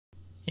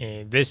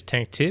In this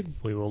tech tip,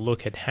 we will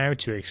look at how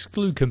to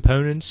exclude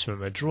components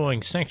from a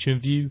drawing section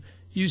view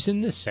using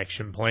the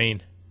section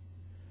plane.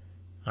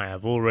 I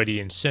have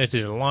already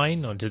inserted a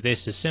line onto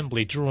this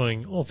assembly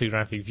drawing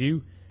orthographic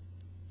view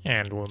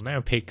and will now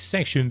pick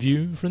section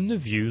view from the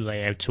view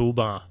layout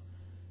toolbar.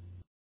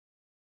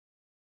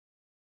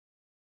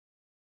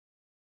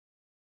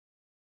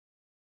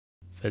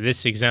 For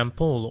this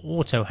example,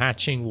 auto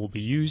hatching will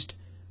be used,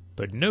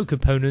 but no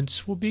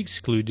components will be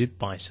excluded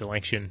by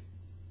selection.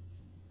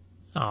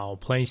 I'll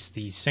place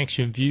the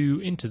section view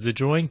into the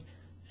drawing,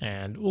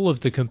 and all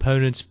of the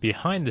components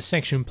behind the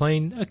section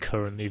plane are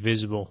currently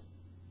visible.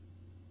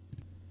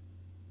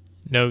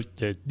 Note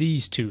that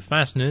these two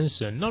fasteners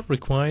are not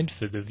required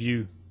for the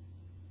view.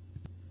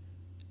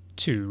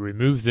 To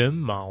remove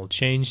them, I'll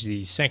change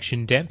the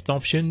section depth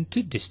option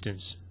to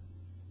distance.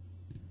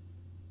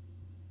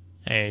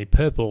 A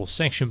purple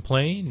section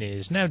plane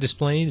is now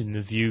displayed in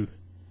the view.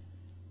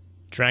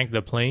 Drag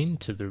the plane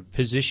to the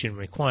position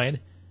required.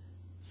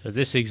 For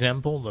this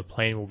example, the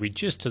plane will be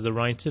just to the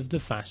right of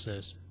the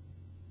fasteners.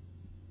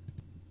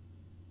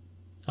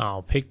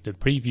 I'll pick the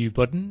preview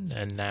button,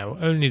 and now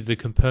only the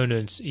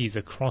components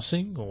either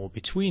crossing or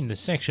between the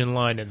section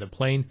line and the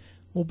plane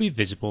will be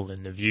visible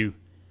in the view.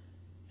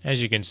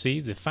 As you can see,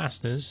 the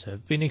fasteners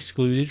have been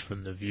excluded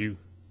from the view.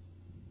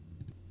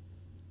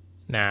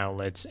 Now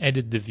let's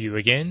edit the view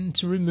again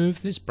to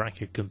remove this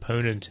bracket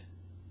component.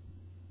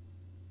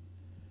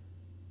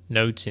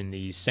 Note in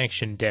the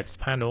section depth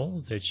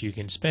panel that you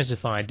can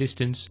specify a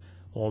distance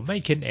or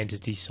make an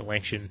entity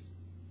selection.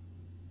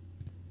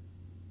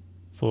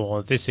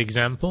 For this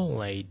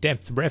example, a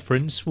depth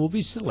reference will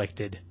be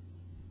selected,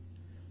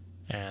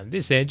 and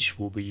this edge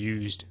will be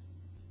used.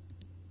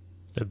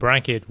 The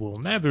bracket will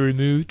now be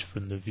removed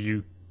from the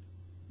view.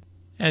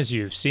 As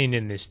you have seen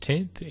in this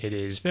tip, it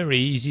is very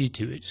easy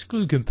to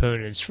exclude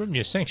components from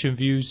your section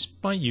views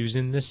by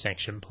using the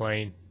section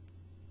plane.